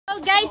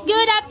guys,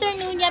 good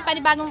afternoon yan.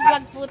 Panibagong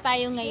vlog po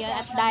tayo ngayon.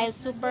 At dahil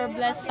super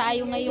blessed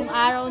tayo ngayong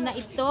araw na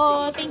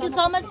ito. Thank you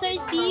so much, Sir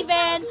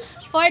Steven,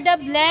 for the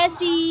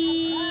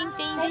blessing.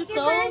 Thank you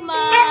so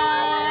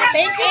much.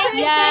 Thank you,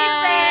 Mr.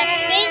 Steven.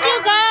 Thank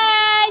you,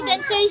 guys. And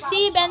Sir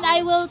Steven,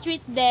 I will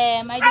treat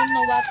them. I don't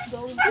know what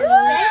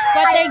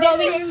they're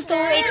going to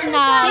eat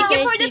now. Thank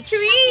you for the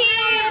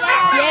treat.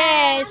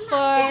 Yes,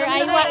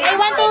 I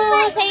want to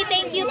say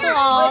thank you to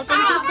all.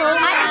 Thank you so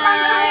much.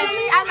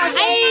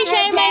 I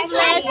share my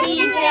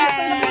blessings.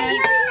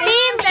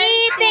 Team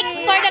Itik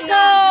for the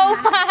go.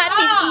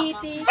 Team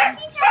Itik.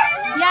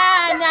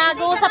 Yan,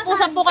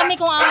 nag-uusap-usap po kami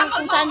kung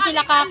saan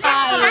sila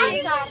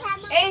kakain.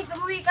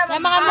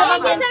 Yung mga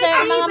mukhang yan, sir.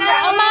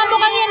 Mga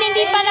mukhang yan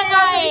hindi pa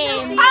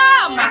nakain.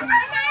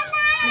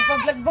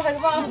 Nagpa-vlog ba kayo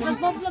ba?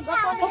 Nagpa-vlog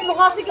ako.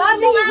 Mukha si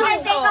Gandhi.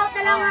 Take out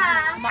na lang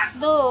ha.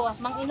 Macdo,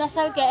 Mang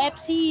Inasal,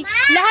 KFC.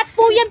 Lahat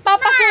po yan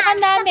papasukan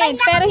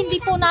namin. Pero hindi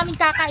po namin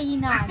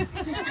kakainan.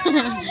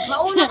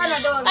 Mauna ka na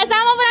doon.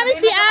 Kasama po namin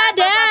si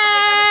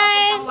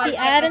Aden. Si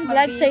Aden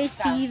Vlog, Sir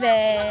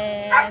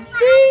Steven.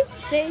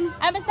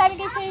 Ay, masabi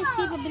kay Sir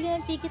Steve, bili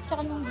ng ticket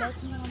tsaka ng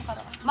blessing.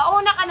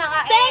 Mauna ka na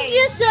nga eh. Thank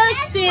you, Sir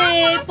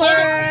Steve, for...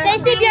 Sir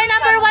Steve, you're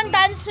 #1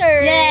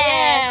 dancer.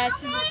 Yes.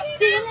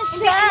 Sino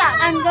siya?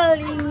 Ang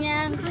galing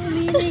niya.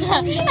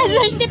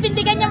 Sir Steve,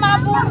 hindi kanya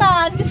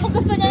makapunod.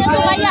 Gusto niya na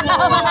sumayaw.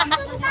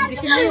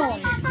 Gusto niya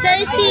yun.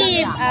 Sir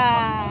Steve,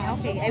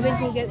 okay, I will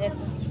Google it.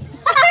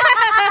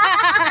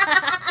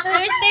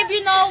 Sir Steve,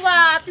 you know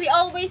what? We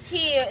always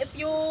here if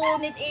you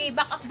need a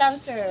backup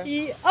dancer.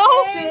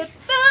 Oh!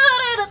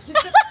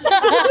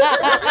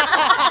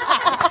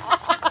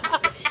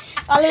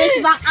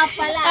 Always back up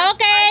pala.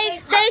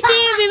 Okay, Sir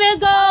Steve, we will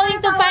going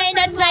to find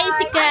a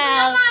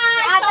tricycle.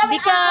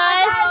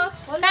 Because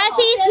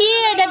Cassie is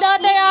here, the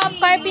daughter of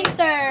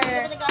carpenter.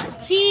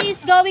 She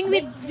is going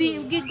with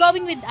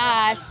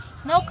us.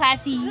 No,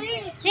 Cassie.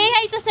 Say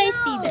hi to Sir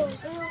Steven.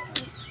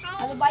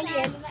 Ano ba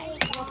yan?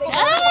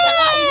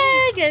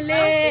 Ah,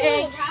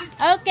 galing.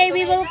 Okay,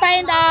 we will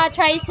find a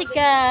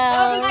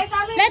tricycle.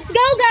 Let's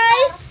go,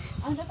 guys.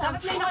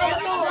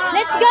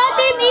 Let's go,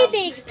 Team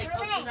Itik.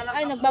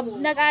 Ay,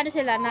 nag-ano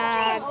sila,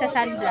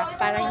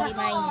 nagsa-sunblock para hindi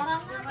mainit.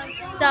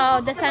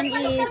 So, the sun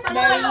is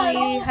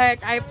very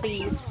hurt our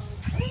face.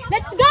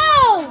 Let's go!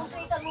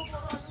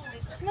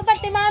 Ano ba,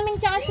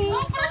 timaming tsaka si ano?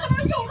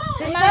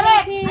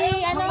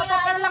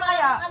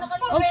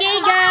 Okay,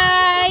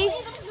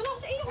 guys.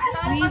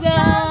 We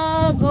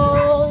will go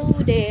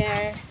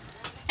there.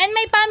 And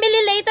my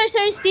family later,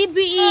 Sir Steve,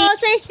 we eat. Oh,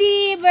 Sir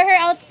Steve, we're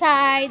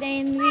outside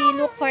and we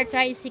look for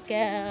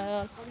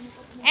tricycle.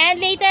 And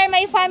later,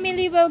 my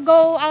family will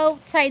go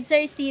outside,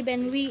 Sir Steve,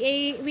 and we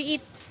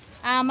eat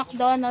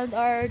McDonald's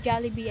or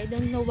Jollibee. I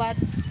don't know what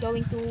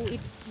going to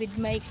eat with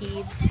my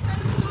kids.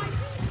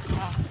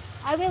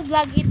 I will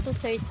vlog it to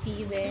Sir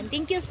Steven.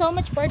 Thank you so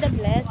much for the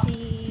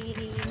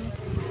blessing.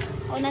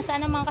 O,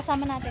 nasaan ang mga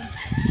kasama natin?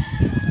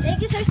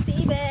 Thank you, Sir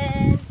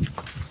Steven.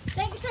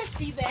 Thank you, Sir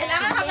Steven.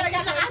 Kailangan ka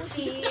talaga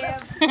naka-Steve.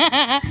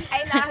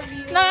 I love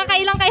you.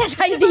 Nakakailang kaya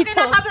tayo dito?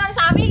 Pinasabi lang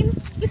sa amin.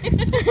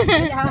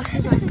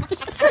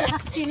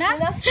 Sina?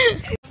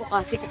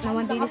 Sikat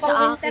naman din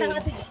sa akin.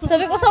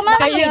 Sabi ko sa mga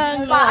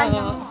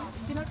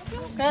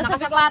Kaya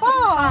nakasapatos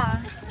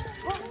pa.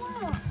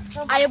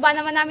 Ayaw ba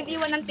naman namin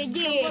iwan ng TJ?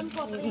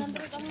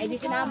 Eh di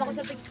sinama ko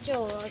sa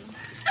picture.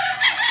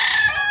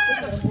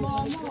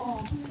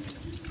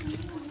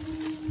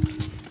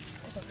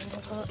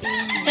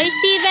 Sir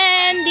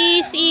Steven,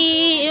 this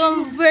is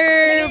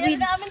we're with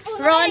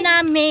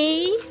Rona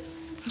May.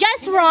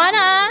 Just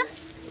Rona.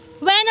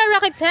 Buena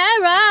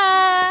Rocketera.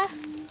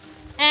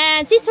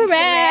 And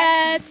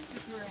Cicerette.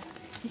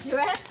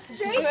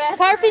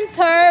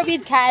 Carpenter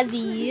with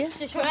Kazi.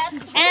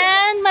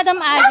 And Madam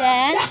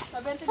Aden.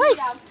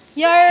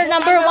 Your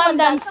 #1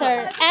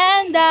 dancer.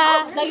 And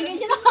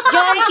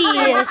John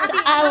Tees,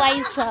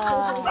 Eliza.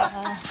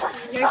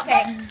 You're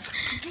sick.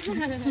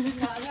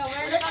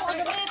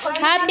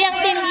 Happy ang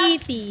Team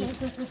E.T.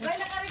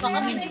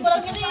 Kakagising ko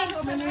lang yun eh.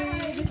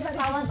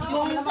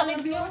 Yung sa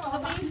live yun.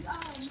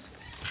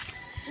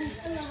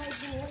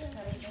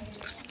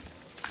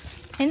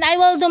 And I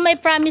will do my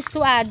promise to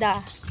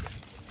Ada.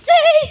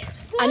 Say!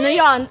 Ano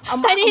yon?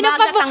 Kanina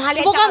pa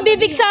bukang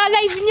bibig sa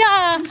live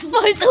niya.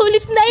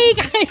 Ulit na eh.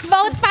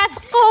 Bawat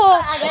pasok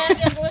ko. Agad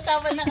yung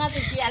usapan ng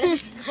ating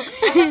kialas ko.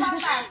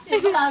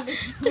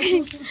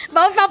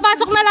 Bawat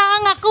papasok na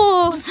lang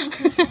ako.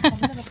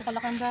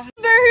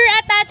 We're here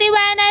at Ate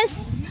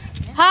Juana's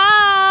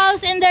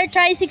house and their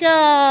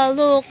tricycle.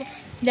 Look,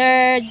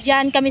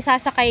 dyan kami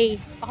sasakay.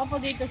 Ako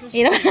po dito sa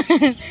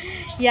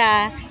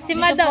Yeah. Si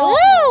Madam.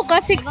 Oh,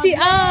 kasiksi.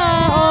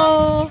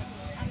 Oh.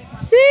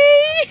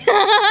 See?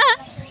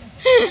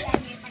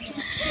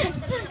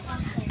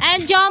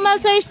 And Jomal,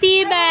 Sir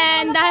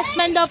Steven, the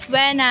husband of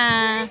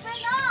Buena,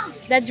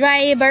 the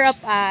driver of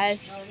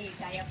us.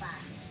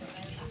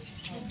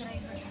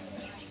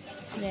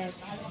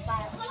 Yes.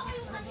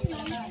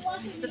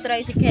 This is the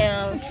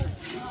tricycle.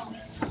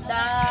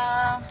 The...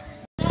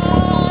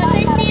 Oh,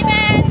 Sir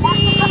Steven,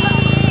 we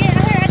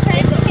are a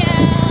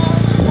tricycle.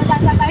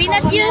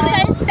 you,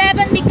 Sir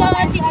Esteban,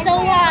 because it's so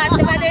hot.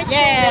 The weather is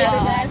Yes.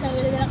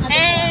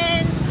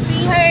 And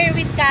see her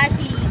with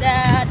Cassie,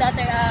 the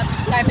daughter of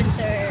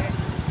carpenter.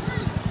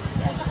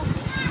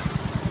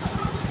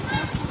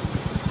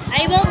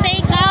 I will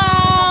take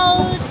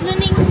out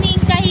Luningning,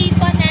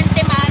 Kahipon, and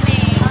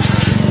Temame.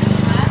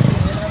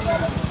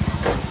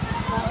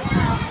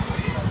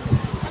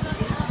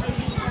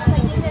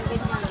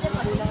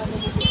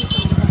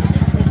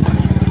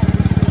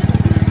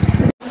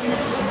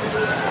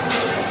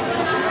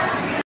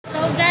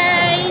 So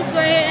guys,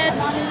 we're at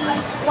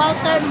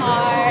Walter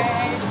Mart.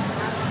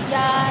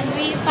 Yan,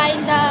 we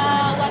find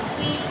what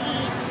we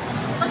eat.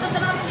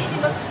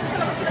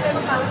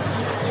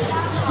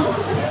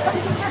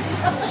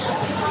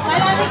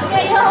 Malamig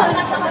ngayon.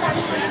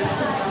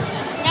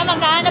 Kaya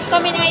maghahanap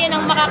kami ngayon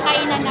ng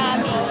makakainan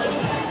namin.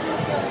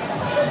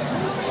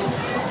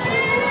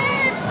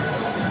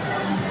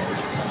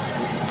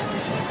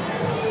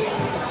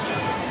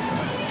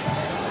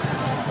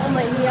 Oh,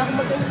 may hiyak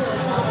mag-inyo.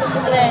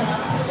 Alin?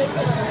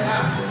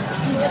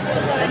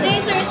 Today,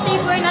 Sir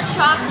Steve, we're not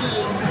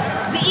shopping.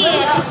 We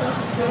eat.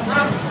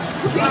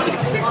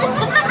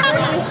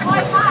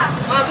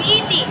 We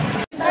eating.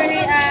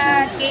 We're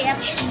at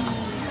KFC.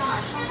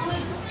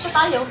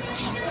 Tayo.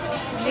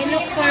 We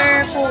look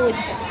for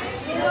foods.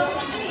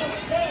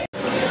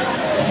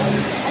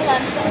 Ayan,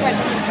 itong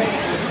burger.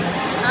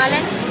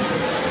 Alan?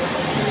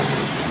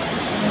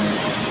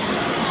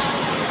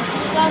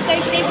 So, Sir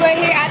Steve, we're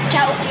here at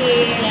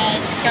Chowking.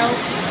 Yes, chow.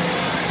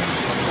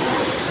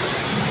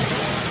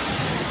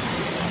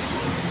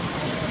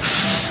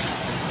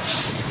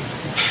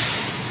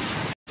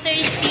 Sir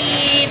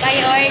Steve, I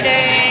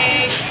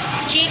ordered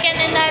chicken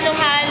and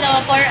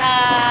halo-halo for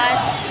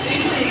us.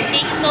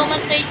 Thank you so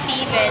much, Sir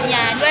Steven.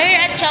 Yan, we're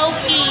at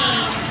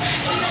Chowking.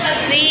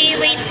 We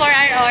wait for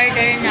our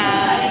order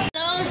now.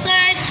 So,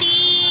 Sir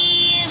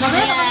Steve,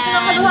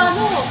 yan.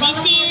 This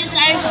is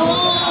our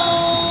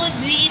food.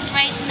 We eat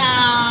right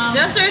now.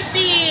 Yes, Sir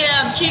Steve.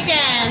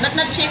 Chicken, but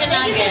not chicken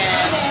nuggets.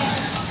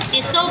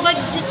 It's so big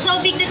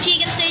the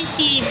chicken, Sir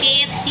Steve.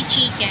 KFC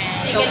chicken.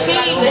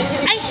 Chowking.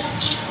 Ay!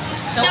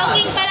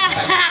 Chowking pala!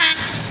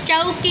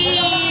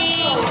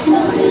 Chowking!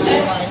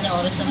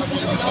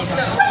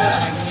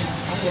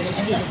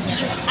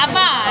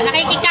 Aba,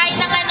 nakikikain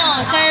ng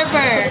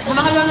server.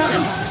 Mamaya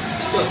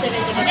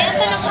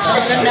pa lang po.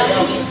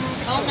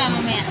 Oo nga,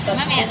 mamaya.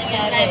 Mamaya.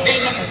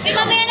 May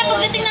mamaya na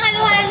pagdating ng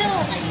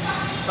halo-halo.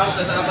 Pang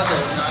sa Sabado,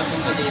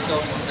 nakapunta dito.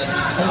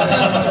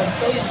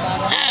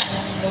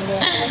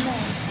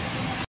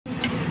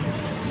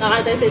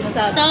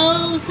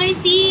 So, Sir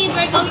Steve,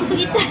 we're going to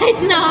eat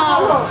right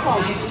now.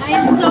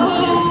 I'm so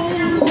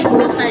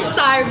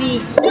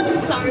starving.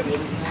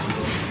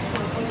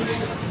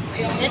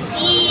 Let's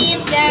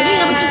eat,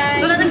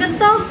 guys. Wala ng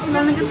ganito.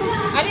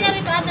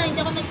 Ari pa ano, hindi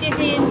ako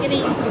nag-green.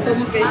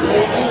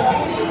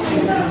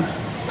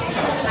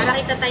 Para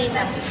kita tayo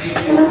na.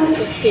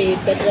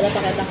 Escape, kahit wala pa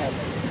kita ko.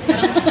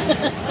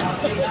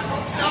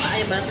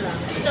 Ay, basta.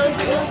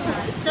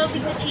 So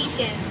big the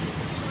chicken.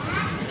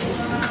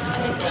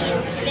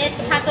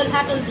 Let's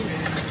hatol this.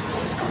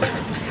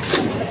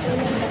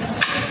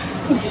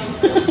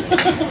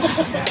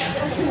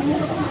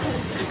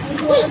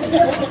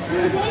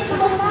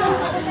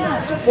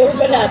 Puro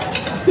balat.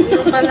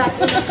 Puro balat.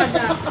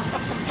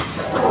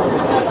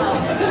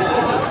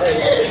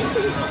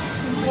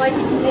 What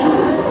is this?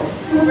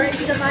 Where is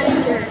the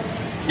manager?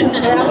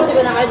 Kaya ako, di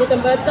ba nakain dito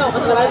ang balat to?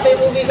 Kasi marami pa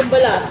yung movie kong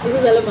balat. Isa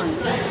sa laman.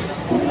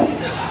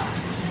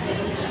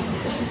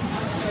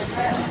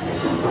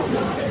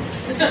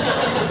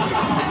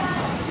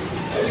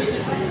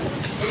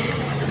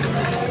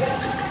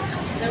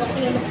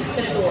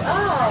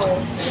 Wow!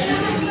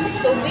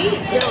 So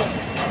big!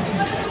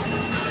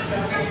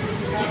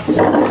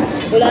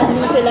 Wala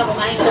naman sila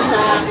kumain ka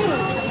sa...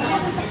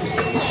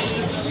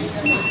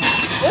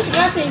 What's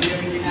grassing?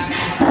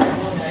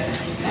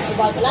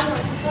 Ibag lang.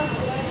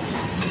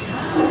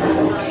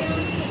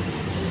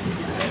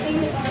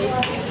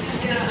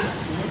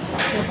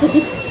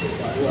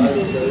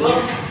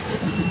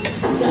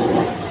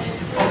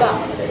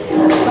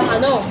 Bang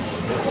ano?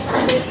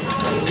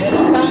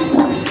 Meron pang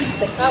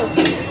take out.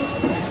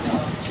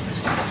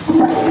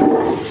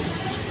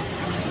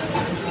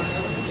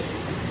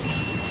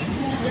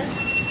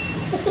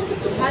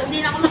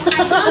 Hindi na ako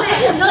makain doon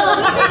eh. Go!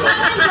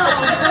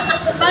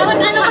 Bawat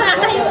ano pala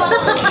tayo mo?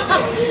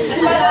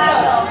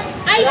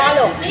 Ay!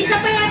 Halo-halo. May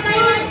isa pa yata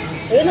yan.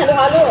 Ayun,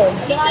 halo-halo.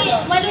 Hindi,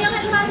 walo yung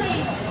halo-halo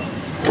eh.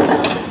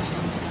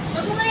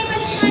 Huwag mo na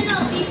ibalik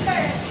yung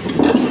paper.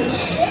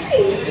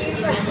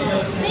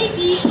 Say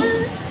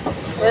paper.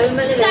 Well,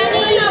 mali na. Sana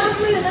yun ako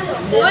mo yun.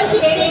 Oh,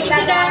 she's taking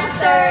the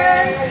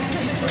gangster.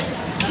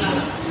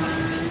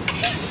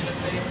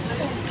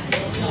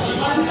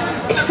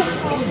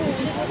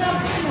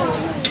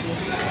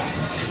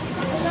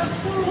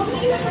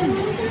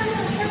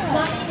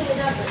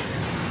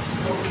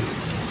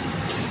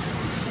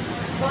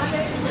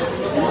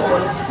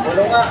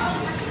 Wala nga.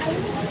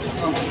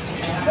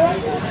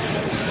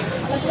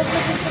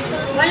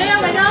 Wala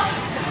yung ano?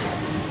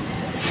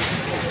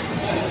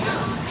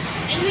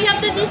 we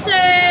have the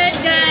dessert,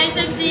 guys,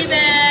 Sir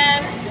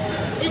Steven.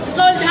 It's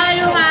called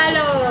Halo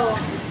Halo.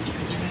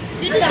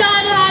 This is the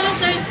Halo Halo,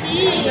 Sir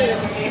Steve.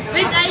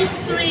 With ice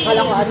cream.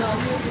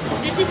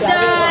 This is the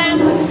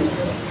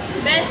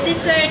best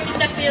dessert in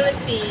the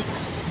Philippines.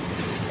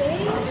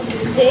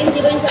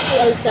 Hindi ba yung sa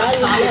Elsa?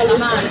 Yung halo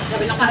naman.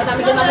 Sabi lang kahit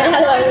namin yung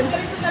mamaya yun.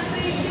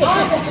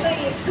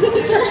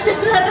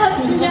 Sarap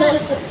niya.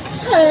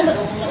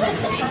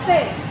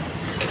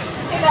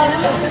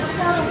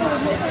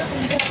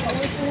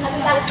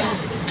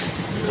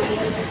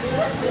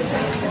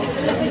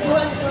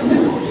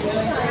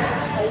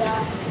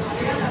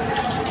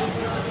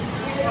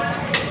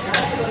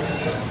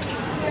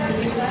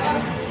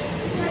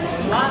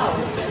 Wow!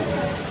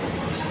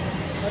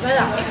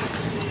 Mabala.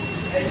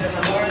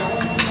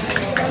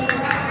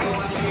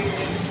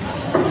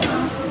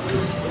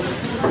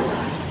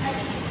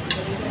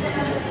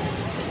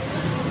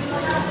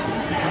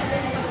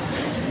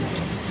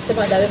 Ito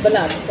ba, dami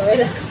pala. Kawai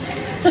na.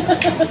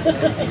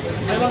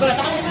 Ay, mabala.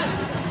 Taka naman.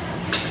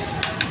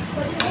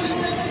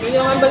 May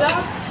yung mabala?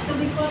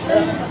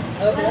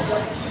 Ano ba?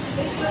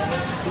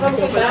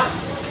 Ano ba?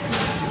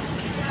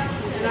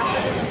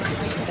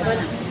 Ano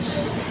na?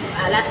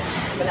 Alat.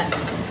 Wala.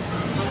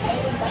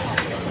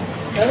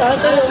 Kaya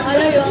ito yung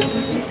ano yung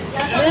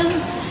ayan.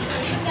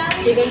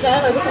 Chicken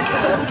sana. Gusto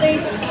ko dito eh.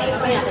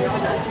 Mamaya.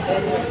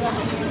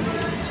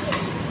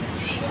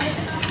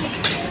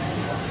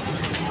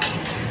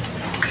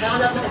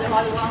 Nakalat na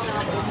halo-halo na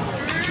ako.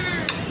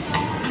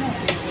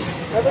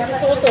 Dapat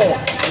gusto ko ito.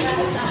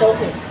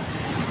 Sosi.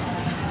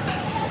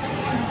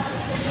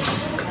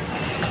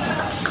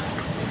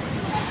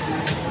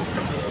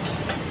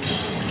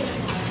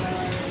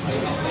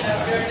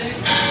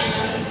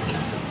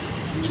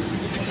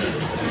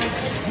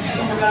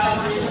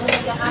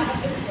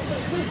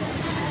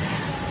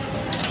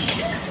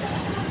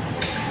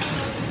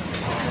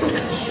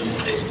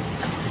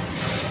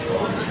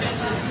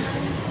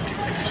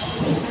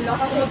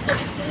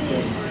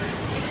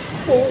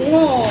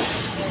 Oo.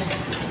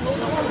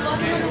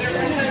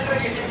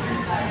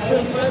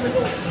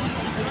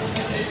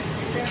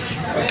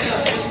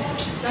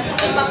 Nasa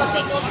kayo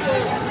papapick up ko.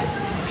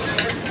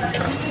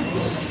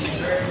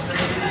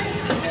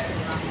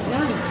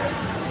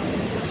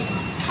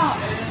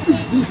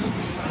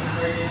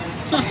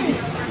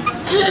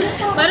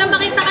 Para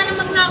makita ka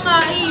namang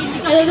nakain. Hindi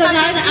ka makita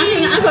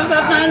nakain. Ang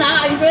sarap na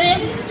nakain ko eh.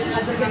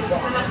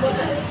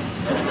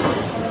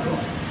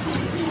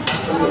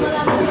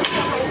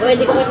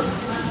 Pwede ko.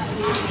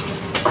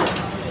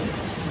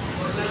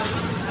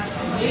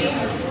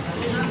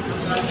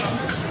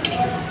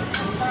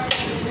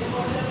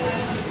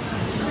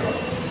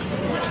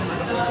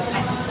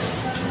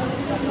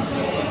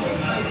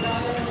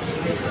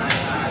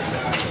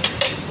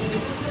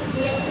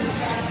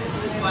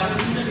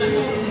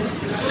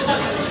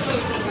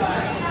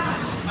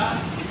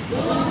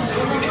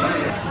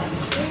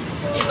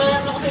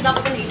 Ipalat mo kasi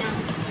dapat kanina.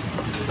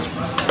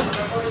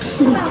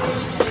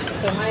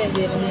 Ito nga yun,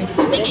 hindi rin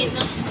Tingin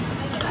na.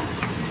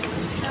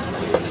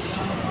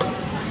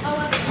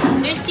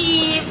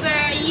 Steve,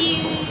 where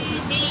you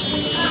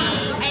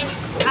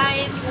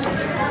I'm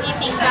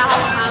eating the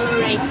halo-halo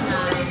right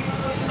now.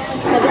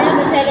 Sabi niya,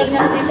 bestseller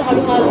niya dito,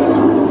 halo-halo na.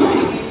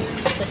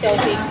 Sa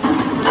Chowking.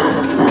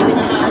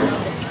 Pinaka-ano.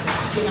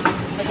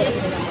 Pinaka-masarap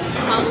nila.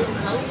 Halo-halo.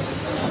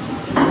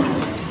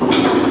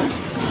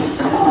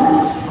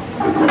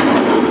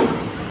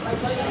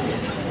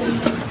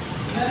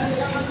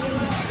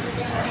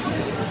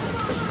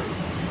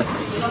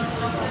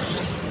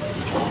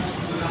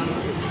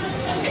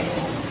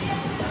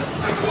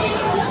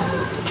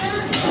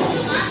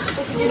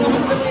 Kasi hindi naman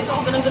sila dito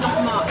ako ganang-ganang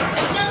kumain.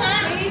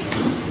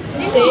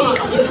 Kasi,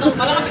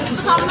 Parang kapit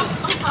kasama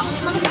ako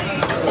naman eh.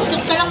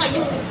 tusok ka lang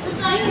ngayon.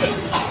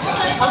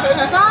 Ako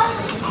na sa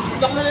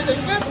Diyak na nito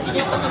siya. Hindi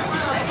ako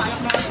napapayak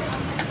na.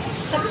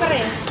 Kat pa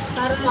rin.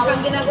 Parang parang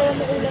ginagawa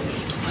mo ulam.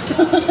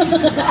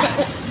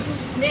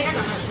 Hindi,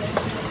 ano.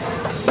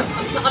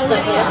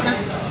 Nakapagayat na.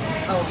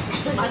 Oo.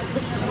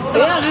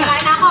 Kaya nga.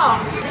 Kain ako.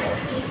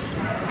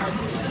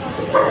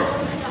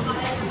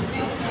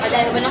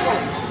 Madaya ba na ko?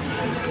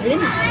 Hindi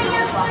na.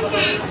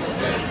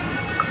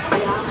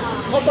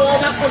 O pag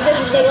anak ko din,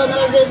 hindi ko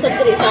na-order sa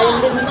tray. Sayang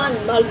din naman.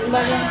 Mahal din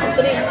ba yung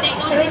tray?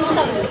 Tray mo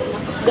lang.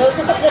 Dahil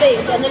ko sa tray.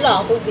 Ano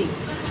lang, tubig.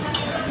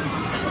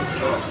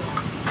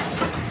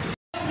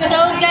 So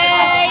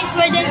guys,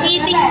 we're done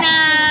eating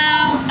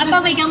now.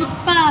 Apa, may gamot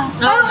pa.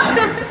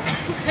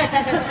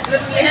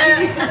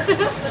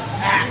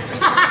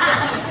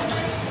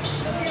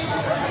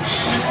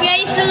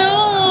 Guys,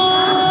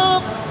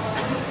 look!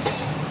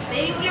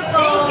 Thank you po.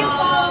 Thank you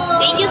po.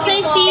 Thank you, Sir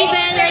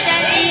Steven. We're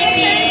done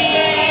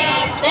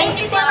eating.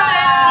 Thank you po,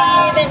 Sir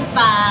Steven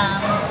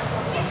Pam.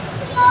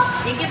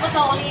 Thank you po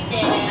sa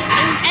ulitin.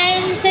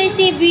 And Sir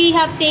Steve, we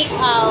have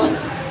takeout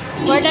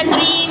for the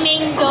 3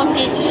 Mango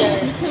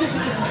sisters.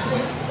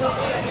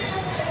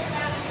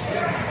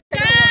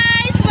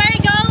 Guys,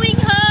 we're going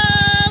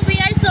home.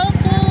 We are so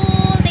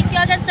full. Thank you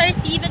again, Sir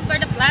Steven,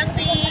 for the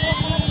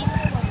blessing.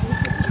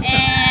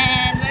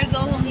 And we're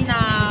going home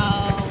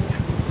now.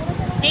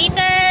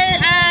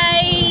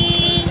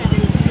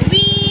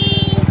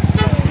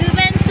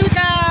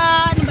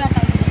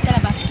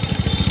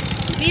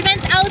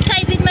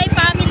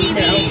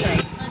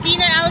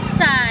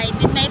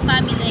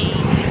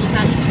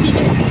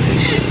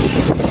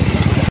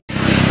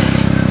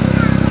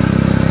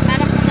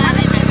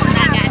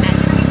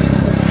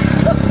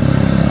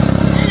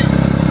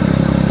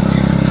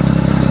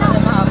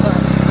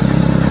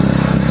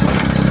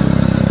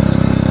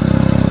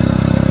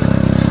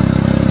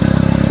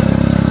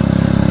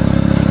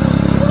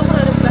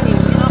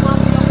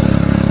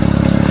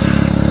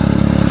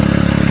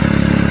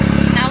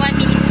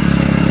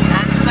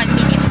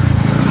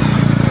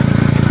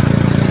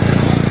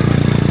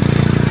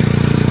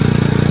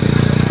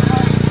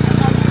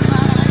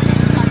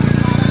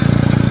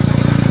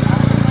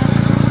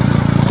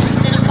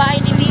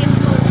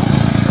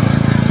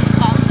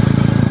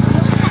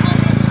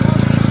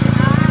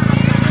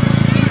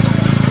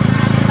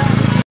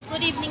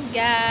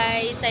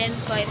 ayan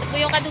po. Ito po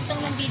yung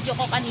kadugtong ng video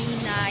ko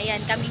kanina.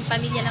 Ayan, kaming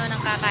pamilya naman ang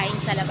kakain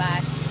sa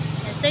labas.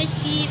 And Sir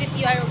Steve, if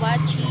you are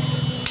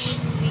watching,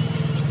 we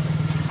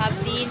have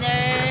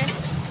dinner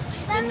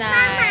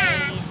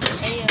tonight.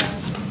 Ayun,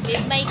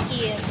 with my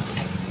kids.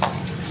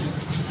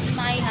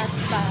 My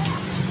husband.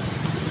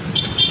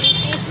 This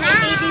is my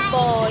baby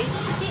boy.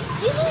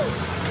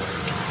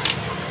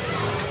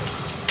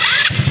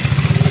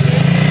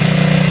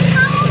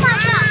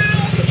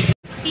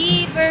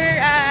 Steve, we're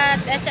at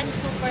SM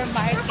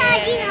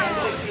Supermarket.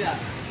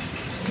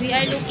 We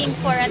are looking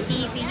for a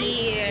TV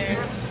here.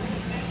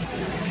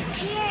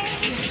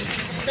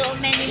 So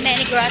many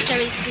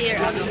groceries here.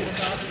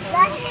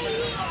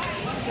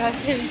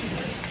 Groceries.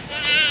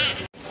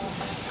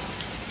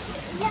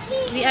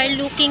 We are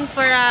looking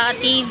for a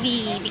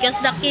TV because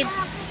the kids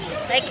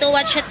like to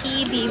watch a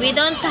TV. We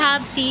don't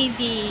have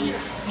TV.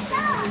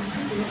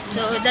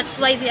 So that's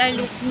why we are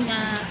looking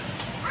at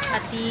a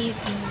TV.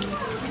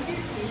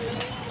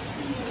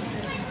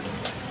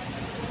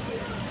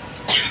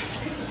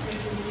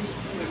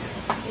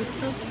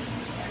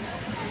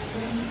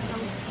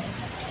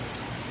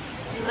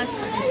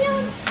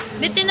 Astron.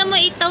 Bitin na mo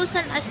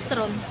 8,000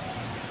 Astron.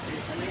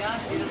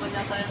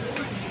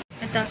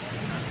 Ito.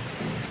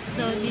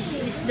 So, this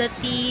is the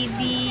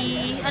TV.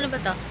 Ano ba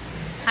to?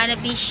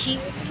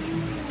 Hanabishi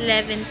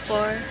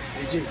 11.4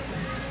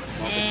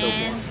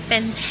 and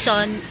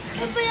Penson.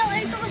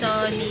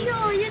 Sony.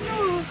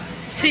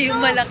 So,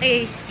 yung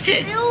malaki.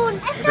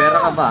 Pera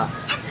ka ba?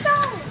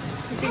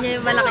 Kasi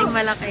niya yung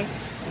malaki.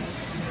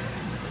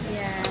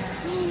 Yeah.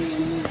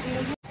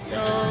 So,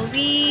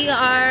 we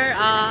are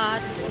at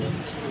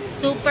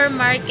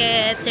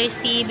supermarket, Sir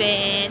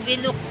Steven.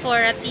 We look for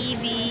a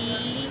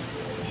TV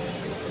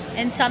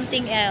and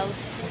something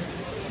else.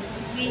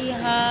 We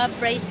have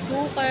rice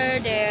cooker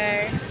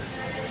there.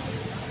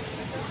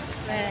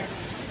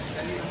 Yes.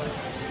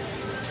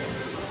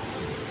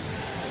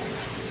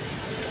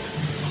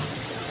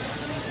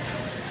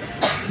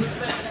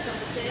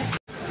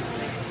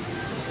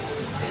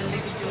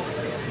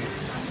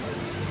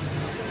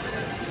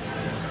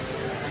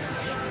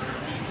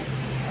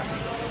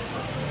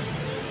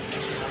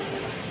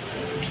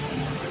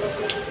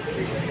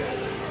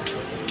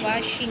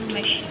 Washing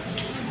machine.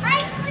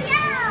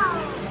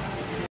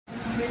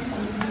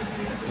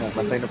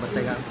 Pantay na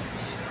pantay ka.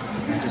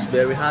 Just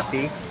very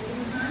happy.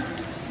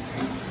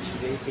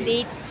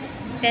 They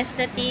test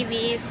the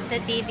TV. If the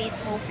TV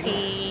is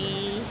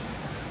okay.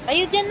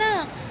 Ayun dyan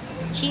na.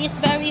 She is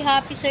very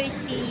happy, Sir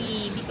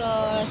Steve,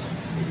 because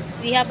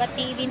we have a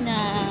TV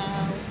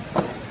now.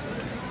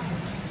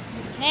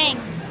 Neng.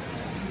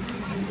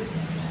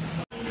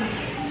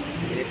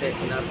 Hindi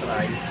tayo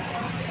na-try.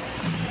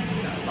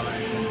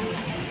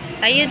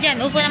 Tayo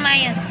dyan. Upo na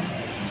mayas.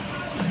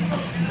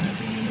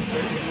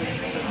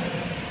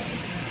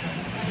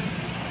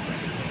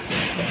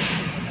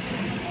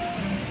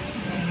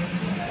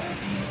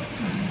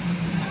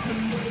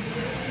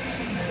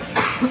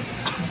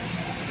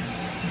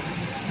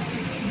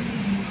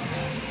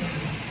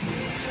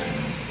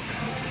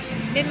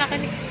 Be,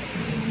 makinig.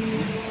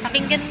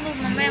 Pakinggan mo.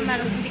 Mamaya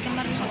hindi ka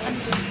marunong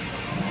kanto.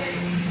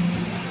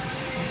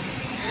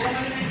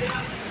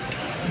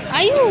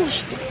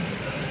 Ayos!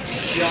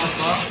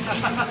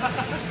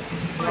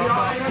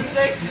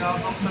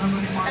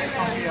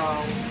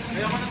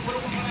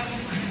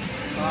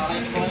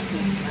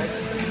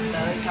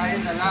 Tayo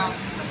na lang.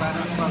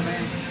 Parang kami.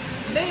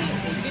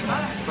 Hindi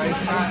ba?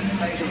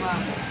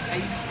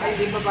 Ay,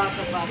 di ba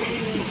bata pa?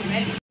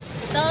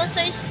 So,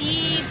 Sir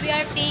Steve, we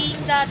are paying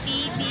the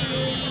TV.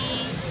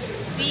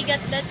 We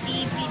got the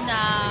TV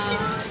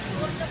now.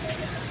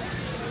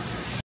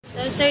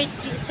 So, Sir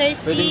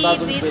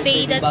Steve, we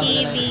pay the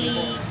TV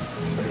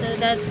so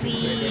that we...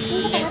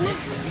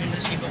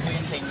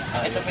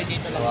 Ito pa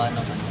dito lang.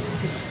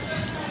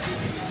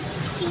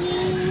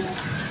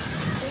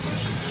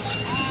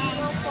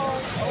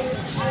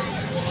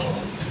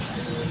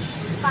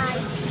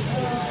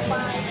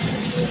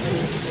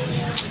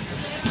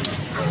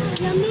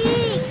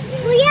 Lamig!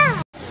 Kuya!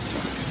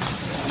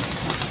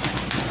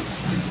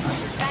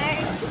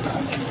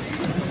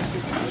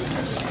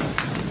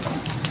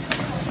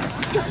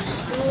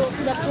 Look,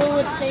 the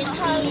fruit, Sir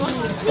Steve.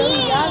 So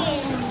yummy.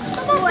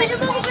 Pwede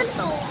ba ko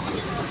ganito?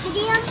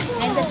 Sige yan po.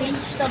 And the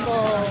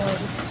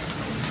vegetables.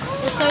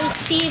 So, Sir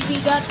Steve, we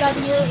got the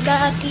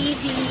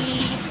TV.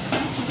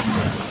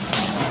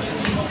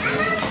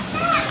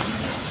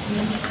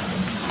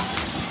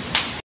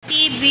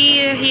 TV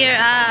here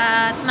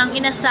at Mang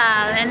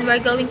Inasal, and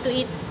we're going to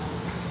eat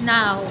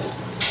now.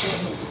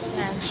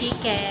 Yan,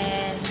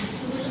 chicken.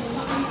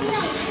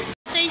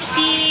 Sir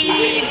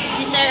Steve,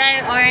 these are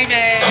our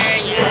order.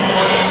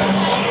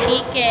 Yan.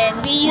 Chicken.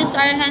 We use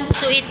our hands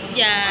to eat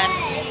dyan.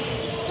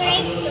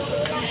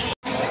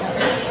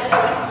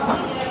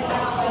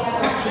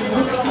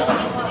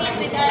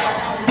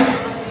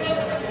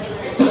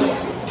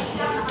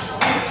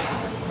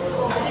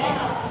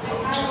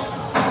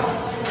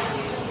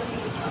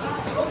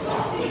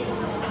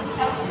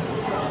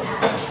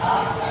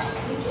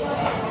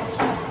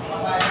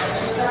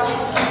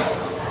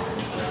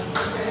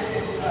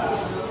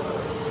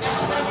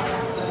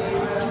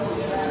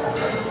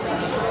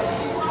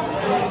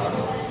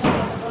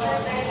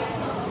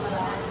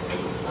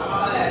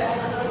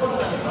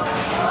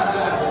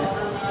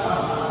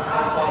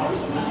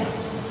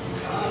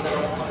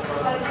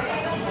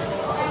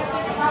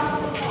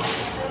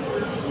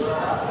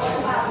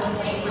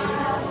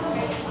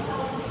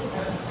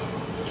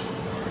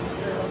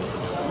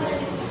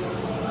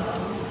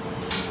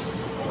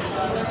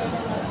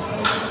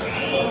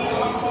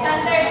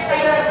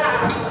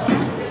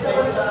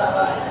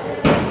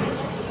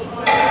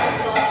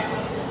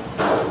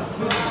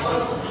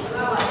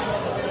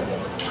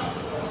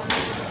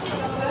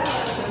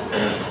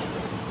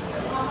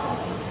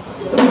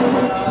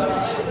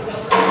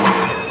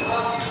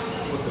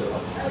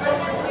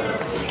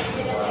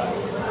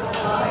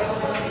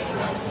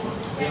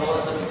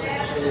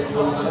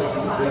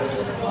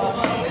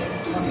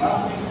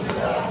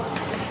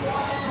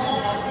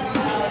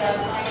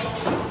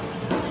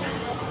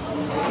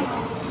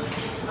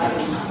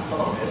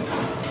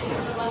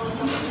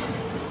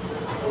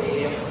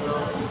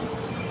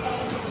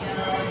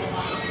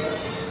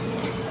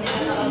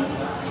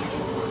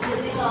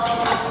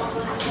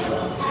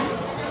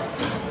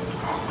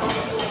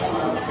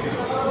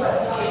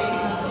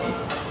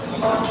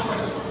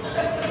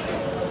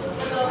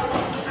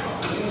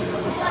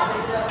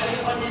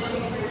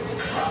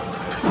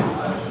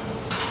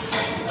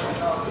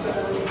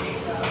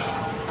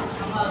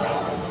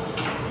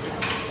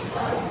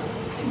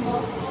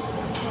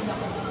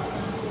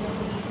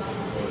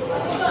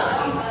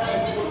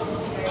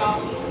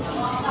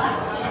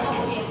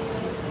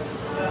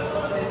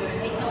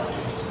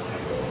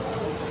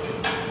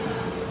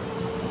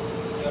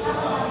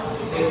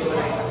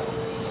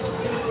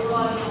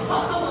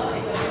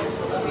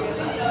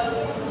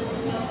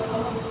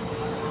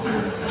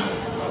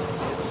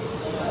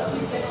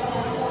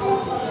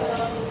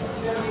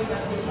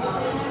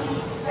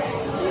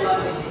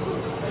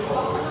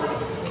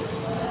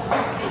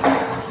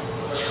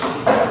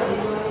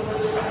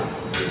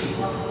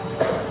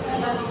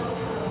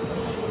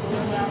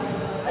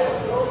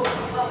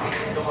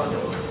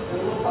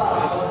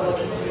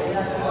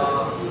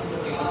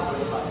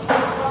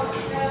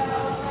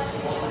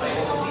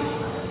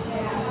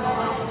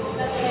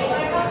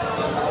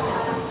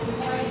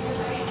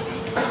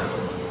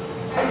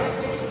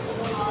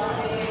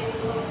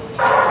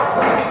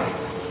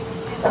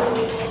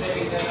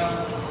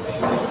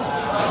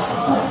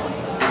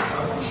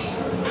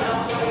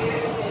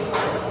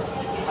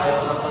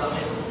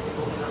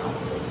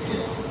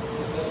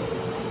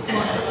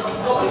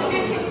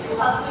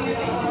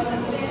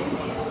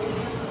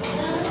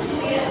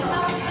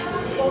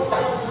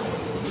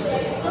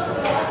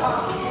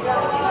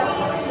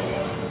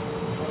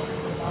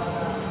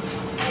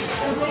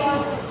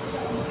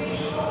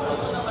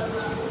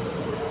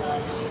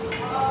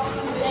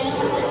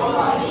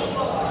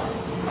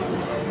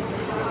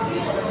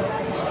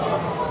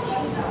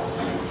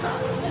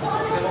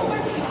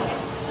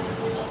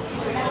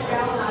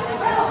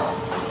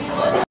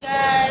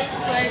 Guys,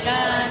 we're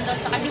done.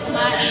 Tapos na kami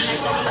kumain.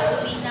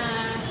 Nagkali-uwi na.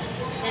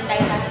 Then,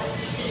 tayo na.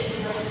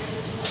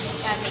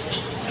 Yan, may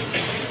cake.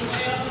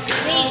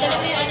 Wait, dali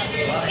mo yung ano.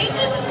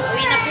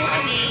 Uwi na po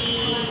kami.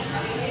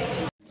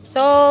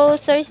 So,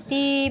 Sir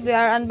Steve, we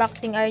are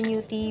unboxing our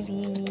new TV.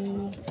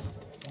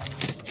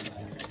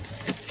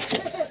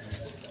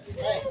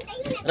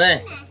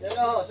 Re.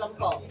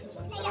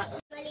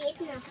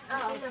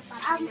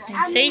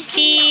 Sir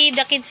Steve,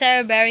 the kids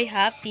are very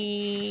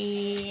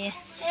happy.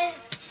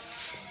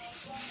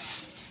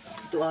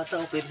 Ito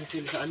ata, pwede sa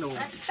sila sa ano?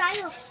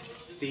 Tayo.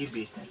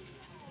 TV.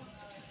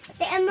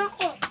 Ate, ama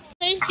ko.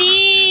 Sir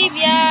Steve,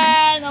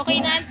 yan. Okay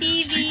na ang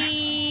TV.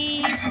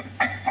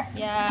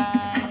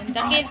 Yan.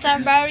 The kids are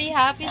very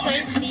happy,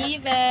 Sir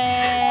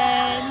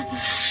Steven.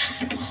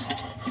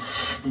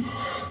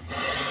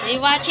 They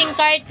watching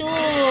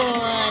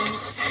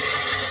cartoons.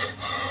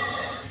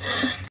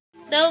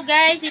 So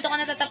guys, dito ko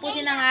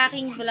natatapusin ang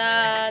aking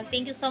vlog.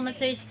 Thank you so much,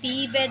 Sir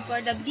Steven,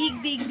 for the big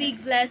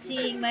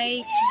blessing.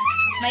 My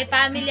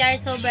family are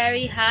so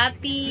very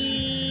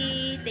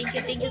happy.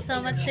 Thank you so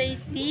much, Sir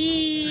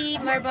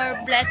Steve. More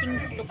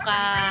blessings to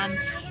come.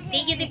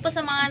 Thank you din po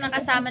sa mga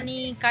nakasama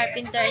ni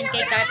Carpenter and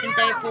kay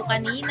Carpenter po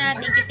kanina.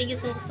 Thank you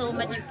so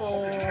much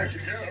po.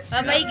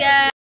 Bye-bye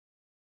guys.